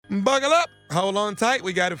Buckle up. Hold on tight.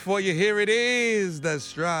 We got it for you. Here it is, the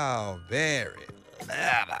strawberry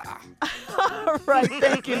letter. All right,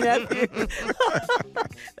 thank you, nephew.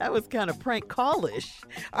 That was kind of prank callish.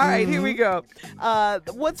 All right, here we go.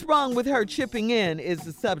 What's wrong with her chipping in is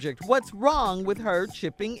the subject. What's wrong with her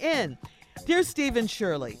chipping in? Dear Stephen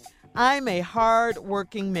Shirley, I'm a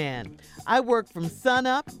hard-working man. I work from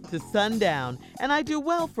sunup to sundown, and I do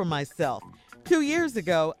well for myself. 2 years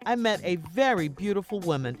ago, I met a very beautiful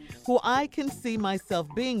woman who I can see myself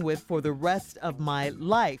being with for the rest of my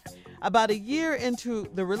life. About a year into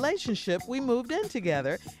the relationship, we moved in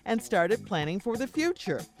together and started planning for the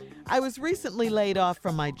future. I was recently laid off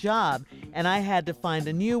from my job, and I had to find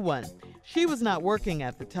a new one. She was not working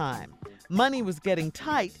at the time. Money was getting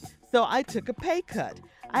tight, so I took a pay cut.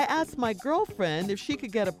 I asked my girlfriend if she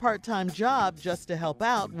could get a part-time job just to help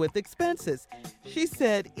out with expenses. She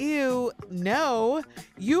said, "Ew, no,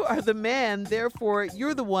 you are the man, therefore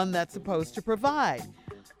you're the one that's supposed to provide."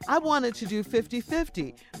 I wanted to do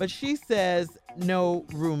 50-50, but she says no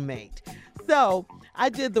roommate. So I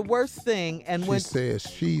did the worst thing and went. She says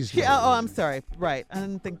she's. I'm sorry. Right. I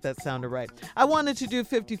didn't think that sounded right. I wanted to do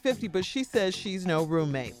 50-50, but she says she's no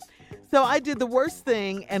roommate. So I did the worst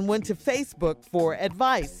thing and went to Facebook for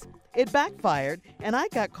advice. It backfired, and I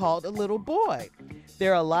got called a little boy.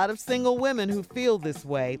 There are a lot of single women who feel this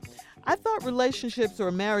way. I thought relationships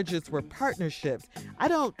or marriages were partnerships. I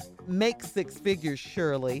don't make six figures,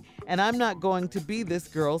 Shirley, and I'm not going to be this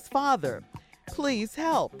girl's father. Please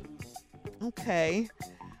help. Okay.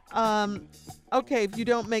 Okay, if you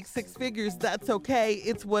don't make six figures, that's okay.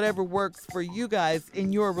 It's whatever works for you guys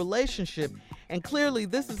in your relationship. And clearly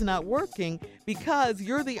this is not working because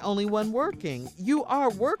you're the only one working. You are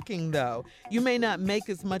working, though. You may not make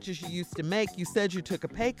as much as you used to make. You said you took a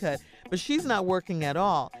pay cut, but she's not working at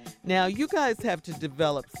all. Now, you guys have to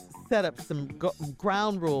set up some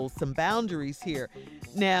ground rules, some boundaries here.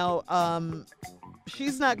 Now,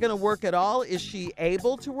 she's not going to work at all. Is she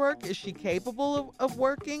able to work? Is she capable of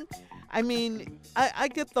working? I mean, I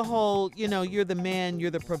get the whole, you're the man,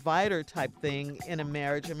 you're the provider type thing in a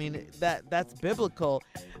marriage. I mean, that's biblical.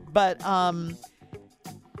 But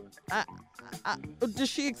does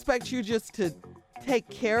she expect you just to take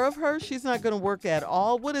care of her? She's not going to work at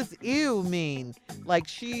all? What does ew mean? Like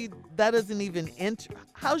that doesn't even enter.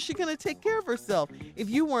 How's she going to take care of herself if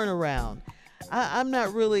you weren't around? I'm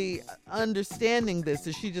not really understanding this.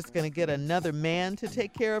 Is she just going to get another man to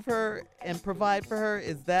take care of her and provide for her?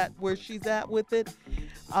 Is that where she's at with it?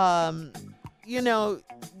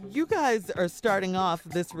 You guys are starting off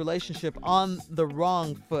this relationship on the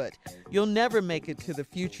wrong foot. You'll never make it to the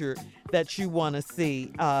future that you want to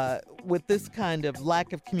see with this kind of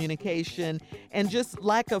lack of communication and just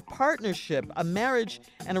lack of partnership. A marriage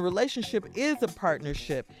and a relationship is a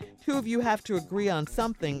partnership. Two of you have to agree on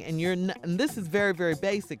something, and this is very, very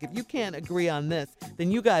basic. If you can't agree on this,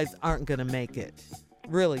 then you guys aren't going to make it.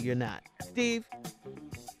 Really, you're not. Steve?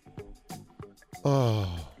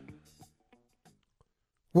 Oh.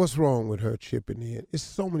 What's wrong with her chipping in? It's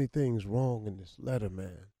so many things wrong in this letter,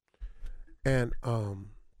 man. And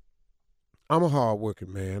I'm a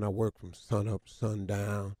hard-working man. I work from sun up,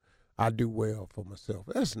 sundown. I do well for myself.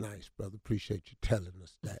 That's nice, brother. Appreciate you telling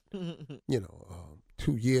us that.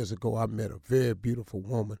 2 years ago, I met a very beautiful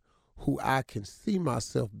woman who I can see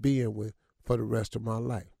myself being with for the rest of my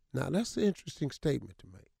life. Now, that's an interesting statement to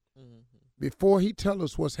make. Mm-hmm. Before he tells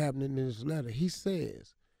us what's happening in his letter, he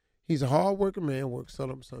says he's a hard-working man, works sun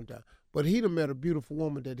up, sundown. But he done met a beautiful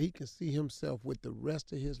woman that he can see himself with the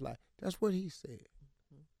rest of his life. That's what he said.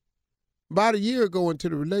 Mm-hmm. About a year ago into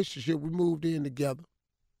the relationship, we moved in together.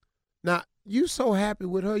 Now, you so happy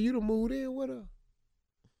with her, you done moved in with her.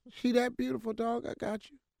 She that beautiful, dog, I got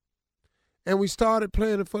you. And we started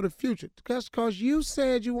planning for the future. That's because you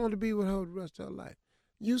said you wanted to be with her the rest of her life.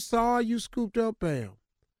 You saw her, you scooped up, bam.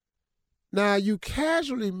 Now, you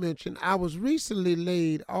casually mentioned I was recently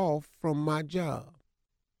laid off from my job.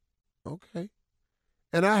 Okay.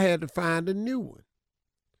 And I had to find a new one.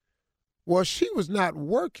 Well, she was not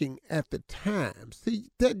working at the time. See,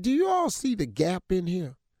 do you all see the gap in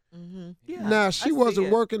here? Mm-hmm. Yeah, now, she wasn't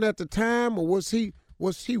working at the time, or was he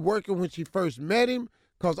working when she first met him?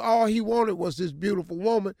 Because all he wanted was this beautiful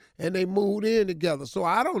woman, and they moved in together. So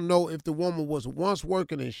I don't know if the woman was once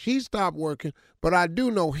working and she stopped working, but I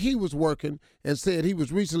do know he was working and said he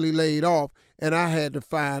was recently laid off, and I had to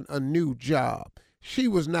find a new job. She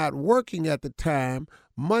was not working at the time.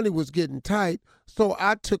 Money was getting tight, so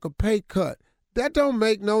I took a pay cut. That don't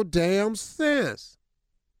make no damn sense.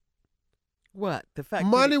 What? The fact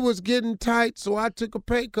money was getting tight, so I took a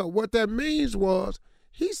pay cut. What that means was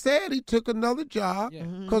He said he took another job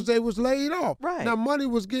because they was laid off. Right. Now, money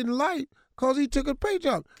was getting light because he took a pay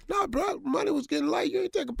job. No, bro, money was getting light. You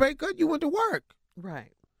ain't take a pay cut. You went to work.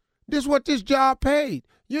 Right. This is what this job paid.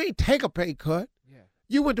 You ain't take a pay cut. Yeah.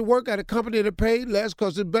 You went to work at a company that paid less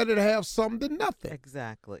because it's better to have something than nothing.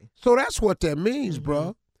 Exactly. So that's what that means,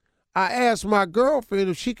 bro. I asked my girlfriend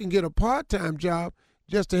if she can get a part-time job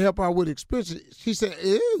just to help out with expenses. She said,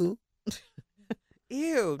 ew.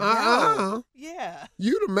 Ew. No. Yeah.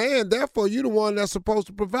 You the man, therefore you the one that's supposed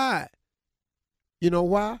to provide. You know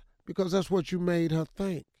why? Because that's what you made her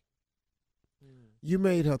think. You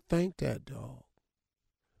made her think that, dog.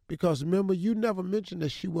 Because remember, you never mentioned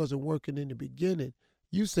that she wasn't working in the beginning.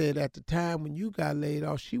 You said at the time when you got laid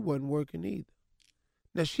off, she wasn't working either.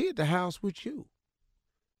 Now, she at the house with you.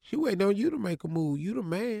 She waiting on you to make a move. You the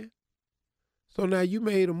man. So now you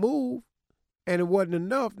made a move, and it wasn't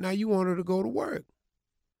enough. Now you want her to go to work.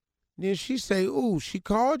 Then she say, ooh, she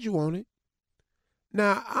called you on it.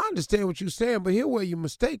 Now, I understand what you're saying, but here where your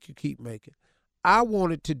mistake you keep making. I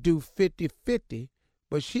wanted to do 50-50,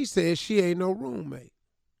 but she says she ain't no roommate.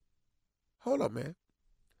 Hold up, man.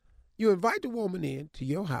 You invite the woman in to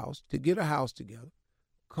your house to get a house together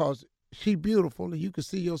because she beautiful and you can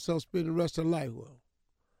see yourself spend the rest of her life with her.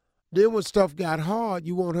 Then when stuff got hard,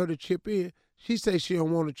 you want her to chip in. She says she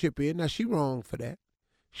don't want to chip in. Now, she wrong for that.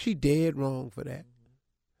 She dead wrong for that.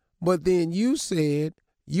 But then you said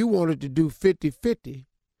you wanted to do 50-50.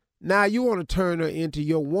 Now you want to turn her into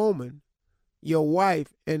your woman, your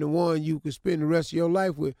wife, and the one you could spend the rest of your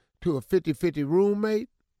life with to a 50-50 roommate.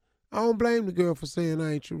 I don't blame the girl for saying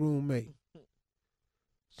I ain't your roommate.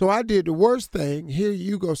 So I did the worst thing. Here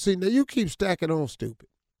you go. See, now you keep stacking on stupid.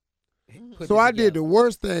 So I did the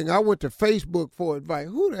worst thing. I went to Facebook for advice.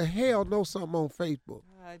 Who the hell knows something on Facebook?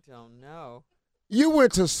 I don't know. You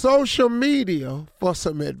went to social media for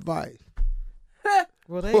some advice.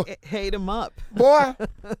 Well, they hate him up. Boy,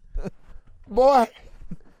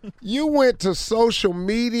 you went to social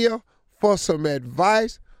media for some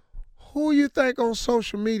advice. Who you think on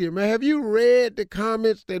social media, man? Have you read the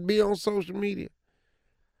comments that be on social media?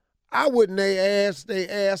 I wouldn't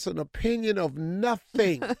they ask an opinion of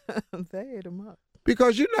nothing. They hate him up.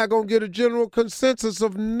 Because you're not going to get a general consensus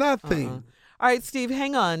of nothing. All right, Steve,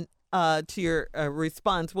 hang on to your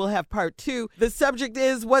response. We'll have part 2. The subject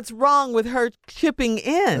is what's wrong with her chipping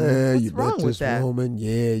in. What's you wrong bet with this that? woman,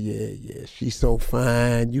 yeah. She's so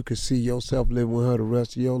fine. You can see yourself living with her the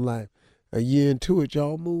rest of your life. A year into it,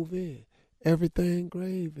 y'all move in. Everything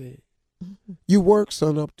gravy. You work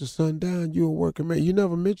sun up to sundown. You a working man. You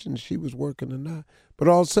never mentioned she was working or not. But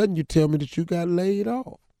all of a sudden you tell me that you got laid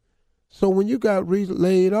off. So when you got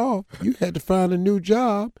laid off, you had to find a new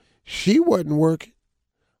job. She wasn't working.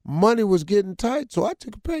 Money was getting tight, so I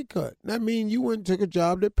took a pay cut. That means you went and took a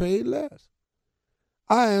job that paid less.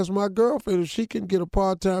 I asked my girlfriend if she can get a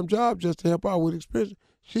part-time job just to help out with expenses.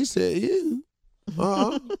 She said, ew.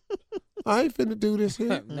 I ain't finna do this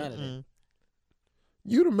here. None of that.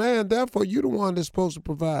 You the man, therefore you the one that's supposed to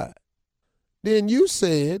provide. Then you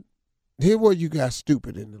said, here where you got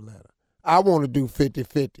stupid in the letter. I want to do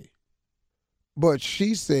 50-50. But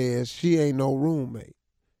she says she ain't no roommate.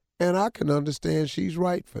 And I can understand she's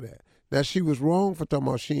right for that. Now, she was wrong for talking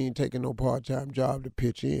about she ain't taking no part-time job to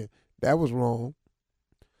pitch in. That was wrong.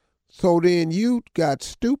 So then you got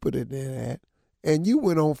stupider than that, and you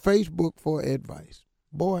went on Facebook for advice.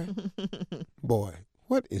 Boy,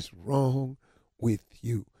 what is wrong with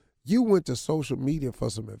you? You went to social media for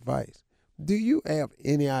some advice. Do you have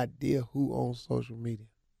any idea who owns social media?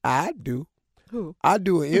 I do. Who? I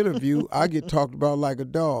do an interview. I get talked about like a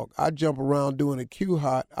dog. I jump around doing a Q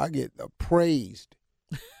hot. I get praised.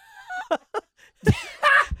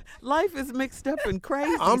 Life is mixed up and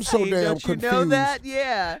crazy. I'm so Steve. damn Don't confused. you know that?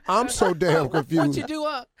 Yeah. I'm so damn confused. What you do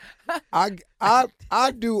up?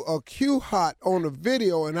 I do a Q hot on a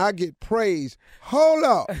video and I get praised. Hold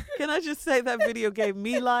up. Can I just say that video gave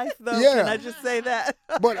me life, though? Yeah. Can I just say that?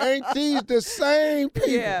 But ain't these the same people?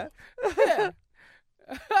 Yeah.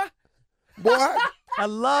 Boy, I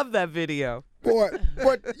love that video. but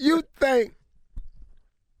you think,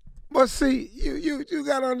 but see, you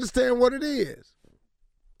got to understand what it is.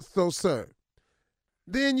 So, sir,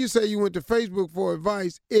 then you say you went to Facebook for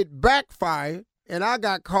advice. It backfired, and I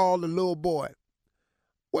got called a little boy.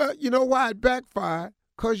 Well, you know why it backfired?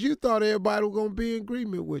 Because you thought everybody was going to be in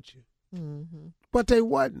agreement with you. Mm-hmm. But they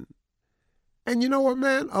wasn't. And you know what,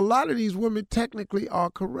 man? A lot of these women technically are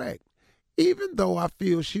correct. Even though I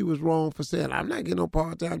feel she was wrong for saying, I'm not getting no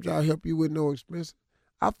part-time job, help you with no expenses.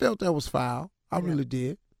 I felt that was foul. I really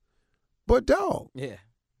did. But, dog. Yeah.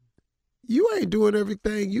 You ain't doing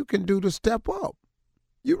everything you can do to step up.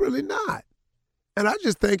 You really not. And I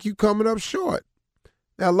just think you coming up short.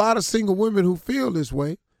 There are a lot of single women who feel this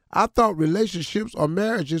way. I thought relationships or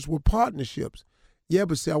marriages were partnerships. Yeah,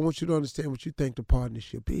 but see, I want you to understand what you think the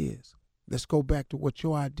partnership is. Let's go back to what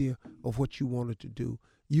your idea of what you wanted to do.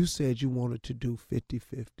 You said you wanted to do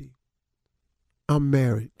 50-50. I'm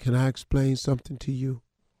married. Can I explain something to you?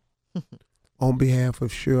 On behalf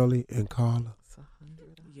of Shirley and Carla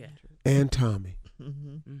and Tommy,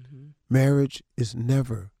 marriage is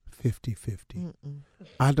never 50-50.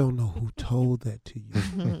 I don't know who told that to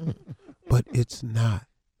you, but it's not.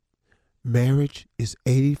 Marriage is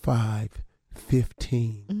 85-15.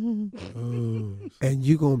 And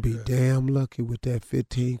you're going to be damn lucky with that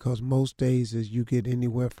 15 because most days is you get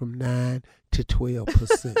anywhere from 9 to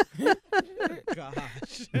 12%.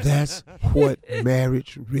 Gosh. That's what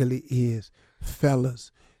marriage really is.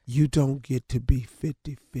 Fellas, you don't get to be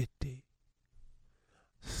 50-50.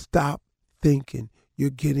 Stop thinking you're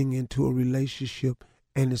getting into a relationship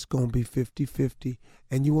and it's going to be 50-50.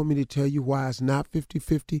 And you want me to tell you why it's not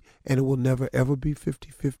 50-50 and it will never, ever be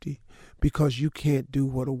 50-50? Because you can't do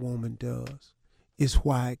what a woman does. It's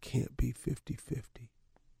why it can't be 50-50.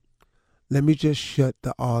 Let me just shut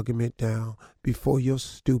the argument down before your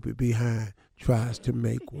stupid behind tries to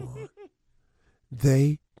make one.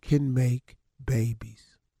 They can make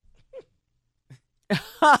babies.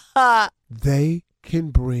 They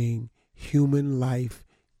can bring human life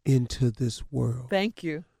into this world. Thank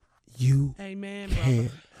you. You Amen, can.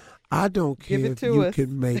 brother. I don't care if you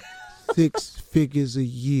can make 6 figures a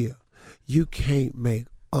year. You can't make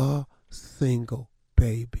a single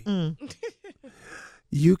baby.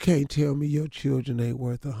 You can't tell me your children ain't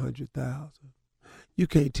worth $100,000. You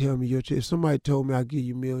can't tell me if somebody told me I'd give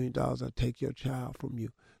you $1 million, I'd take your child from you.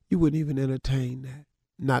 You wouldn't even entertain that.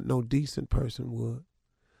 Not no decent person would.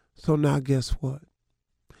 So now guess what?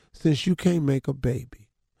 Since you can't make a baby,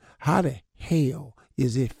 how the hell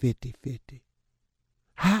is it 50-50?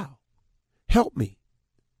 How? Help me.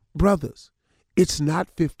 Brothers, it's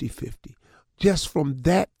not 50-50. Just from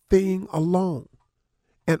that thing alone.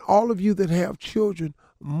 And all of you that have children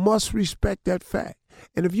must respect that fact.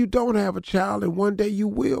 And if you don't have a child and one day you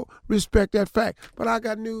will, respect that fact. But I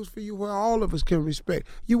got news for you where all of us can respect.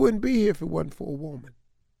 You wouldn't be here if it wasn't for a woman.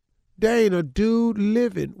 There ain't a dude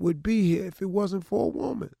living would be here if it wasn't for a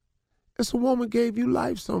woman. It's a woman gave you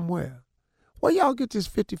life somewhere. Where y'all get this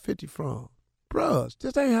 50-50 from? Bruh,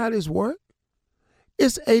 this ain't how this work.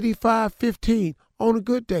 It's 85-15 on a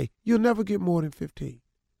good day. You'll never get more than 15.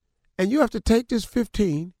 And you have to take this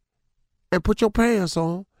 15 and put your pants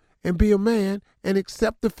on and be a man and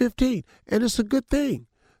accept the 15. And it's a good thing.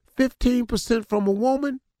 15% from a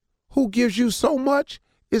woman who gives you so much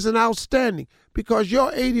is an outstanding because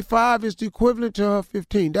your 85 is the equivalent to her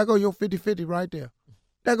 15. There go your 50-50 right there.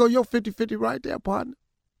 There go your 50-50 right there, partner.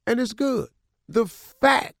 And it's good. The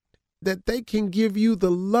fact that they can give you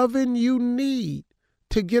the loving you need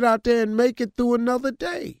to get out there and make it through another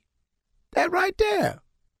day, that right there,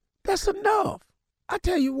 that's enough. I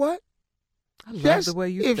tell you what. I love the way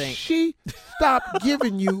you think. If she stopped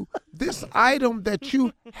giving you this item that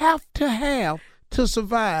you have to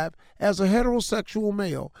survive as a heterosexual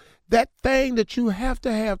male, that thing that you have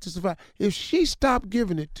to survive, if she stopped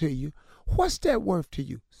giving it to you, what's that worth to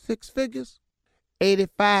you? 6 figures?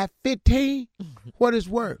 85-15? What is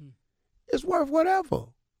worth? It's worth whatever.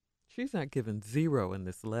 She's not giving 0 in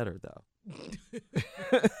this letter, though.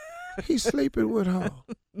 He's sleeping with her.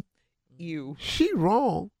 You. She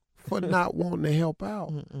wrong for not wanting to help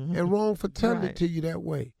out and wrong for telling it to you that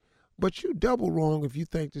way. But you double wrong if you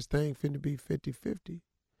think this thing finna be 50-50.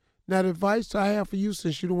 Now, the advice I have for you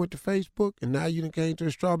since you done went to Facebook and now you done came to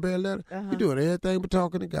a strawberry letter, you're doing everything but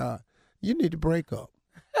talking to God. You need to break up.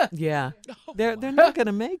 Yeah. They're not going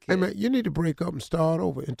to make it. Hey, man, you need to break up and start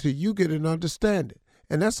over until you get an understanding.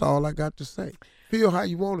 And that's all I got to say. Feel how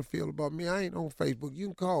you want to feel about me. I ain't on Facebook. You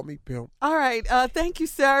can call me Pimp. All right. Thank you,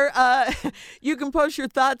 sir. You can post your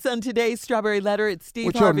thoughts on today's Strawberry Letter at Steve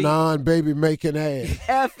With Harvey. your non-baby making ass.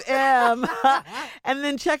 FM. And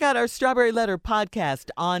then check out our Strawberry Letter podcast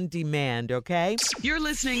on demand, okay? You're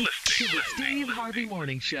listening to the Steve Harvey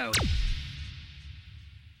Morning Show.